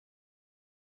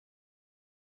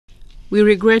We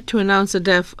regret to announce the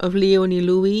death of Leonie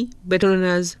Louis, better known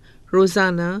as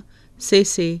Rosanna,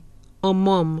 Cece, or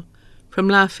Mom, from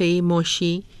Lafayette,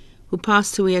 Moshi, who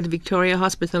passed away at Victoria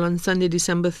Hospital on Sunday,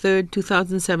 December 3,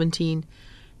 2017,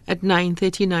 at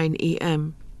 9:39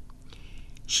 a.m.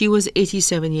 She was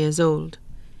 87 years old.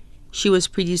 She was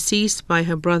predeceased by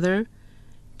her brother,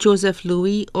 Joseph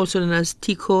Louis, also known as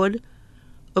Ticode,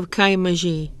 of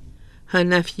Kaimajé, her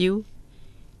nephew,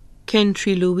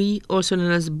 Kentry Louis, also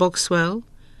known as Boxwell,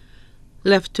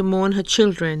 left to mourn her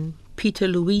children, Peter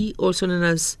Louis, also known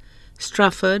as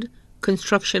Strafford,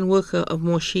 construction worker of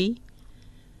Moshi,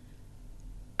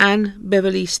 Anne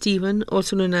Beverly Stephen,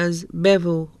 also known as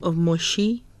Bevo of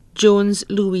Moshi, Jones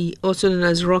Louis, also known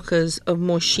as Rockers of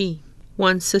Moshi,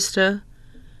 one sister,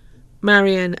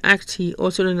 Marianne Acti,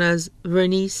 also known as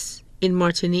Vernice in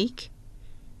Martinique,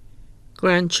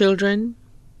 grandchildren,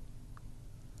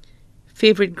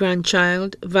 favorite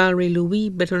grandchild, Valerie Louis,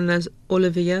 better known as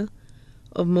Olivia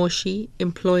of Moshi,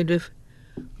 employed with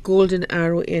Golden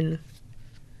Arrow Inn,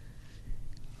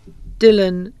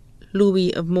 Dylan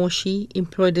Louis of Moshi,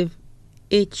 employed with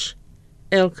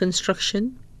H.L.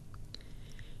 Construction,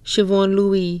 Siobhan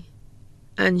Louis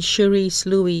and Cherise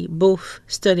Louis, both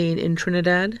studying in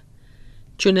Trinidad,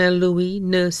 Jonelle Louis,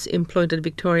 nurse employed at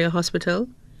Victoria Hospital,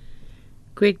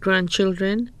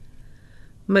 great-grandchildren,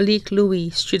 Malik Louis,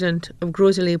 student of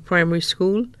Groseley Primary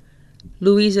School,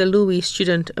 Louisa Louis,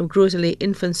 student of Groseley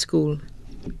Infant School,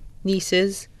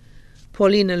 nieces,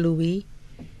 Paulina Louis,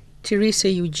 Teresa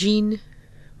Eugene,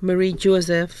 Marie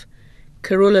Joseph,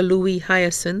 Carola Louis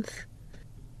Hyacinth,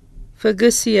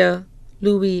 Fergusia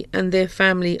Louis and their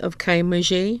family of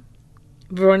Kaimajé,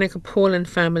 Veronica Paul and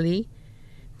family,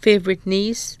 favorite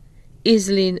niece,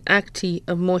 Iseline Acti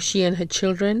of Moshi and her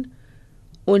children,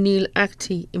 O'Neill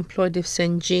Acti, employed with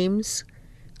St. James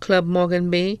Club Morgan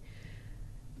Bay,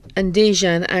 and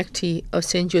Dejan Acti of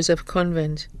St. Joseph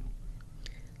Convent,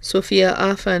 Sophia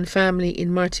Arthur and family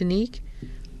in Martinique,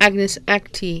 Agnes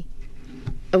Acti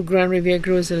of Grand Riviere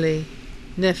Groseley,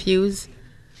 nephews,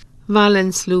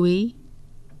 Valence Louis,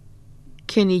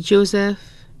 Kenny Joseph,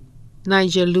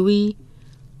 Nigel Louis,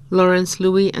 Lawrence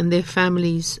Louis and their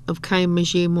families of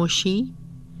Kaimajé Moshi,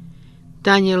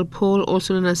 Daniel Paul,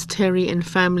 also known as Terry and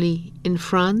family in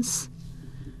France,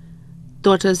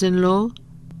 daughters-in-law,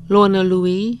 Lorna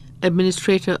Louis,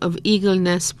 administrator of Eagle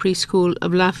Nest Preschool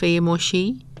of Lafayette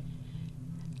Moshi,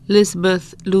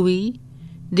 Lisbeth Louis,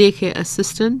 daycare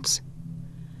assistant,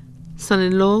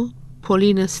 son-in-law,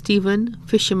 Paulina Stephen,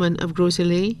 fisherman of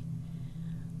Groseley,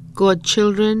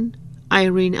 godchildren,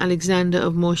 Irene Alexander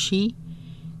of Moshi,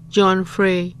 John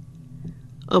Frey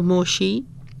of Moshi,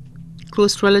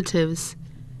 close relatives,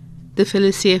 the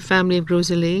Felicia family of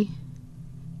Groseley,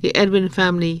 the Edwin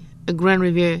family of Grand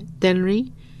Riviere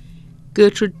Dennery,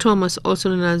 Gertrude Thomas, also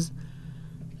known as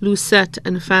Lucette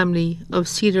and family of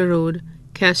Cedar Road,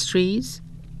 Castries,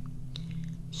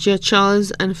 Sir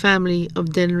Charles and family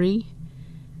of Dennery,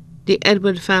 the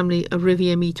Edward family of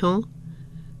Riviere Miton,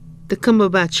 the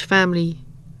Cumberbatch family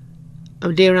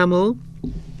of Desrameaux,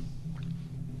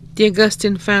 the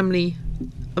Augustin family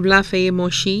of Lafayette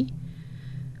Moshi,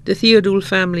 the Theodule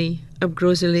family of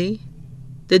Groseley,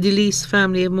 the Delis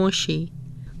family of Moshi,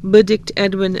 Benedict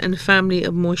Edwin and family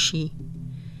of Moshi,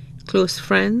 close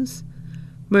friends,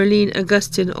 Merlene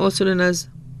Augustin, also known as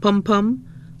Pum Pum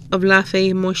of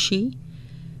Lafayette Moshi,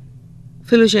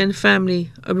 Philogene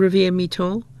family of Riviere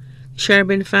Miton,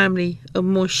 Sherbin family of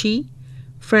Moshi,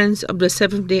 Friends of the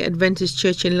Seventh-day Adventist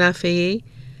Church in Lafayette,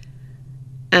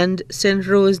 and St.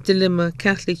 Rose de Lima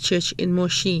Catholic Church in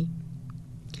Moshi.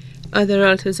 Other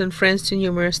relatives and friends too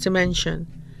numerous to mention.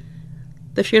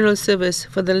 The funeral service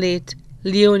for the late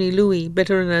Leonie Louis,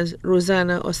 better known as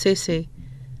Rosanna or Cece,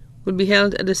 will be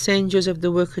held at the St. Joseph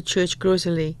the Worker Church,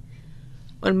 Groseley,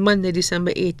 on Monday,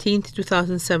 December 18,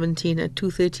 2017 at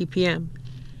 2:30 p.m.,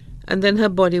 and then her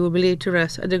body will be laid to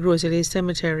rest at the Groseley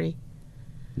Cemetery.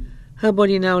 Her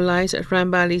body now lies at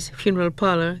Rambali's Funeral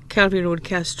Parlour, Calvary Road,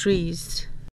 Castries.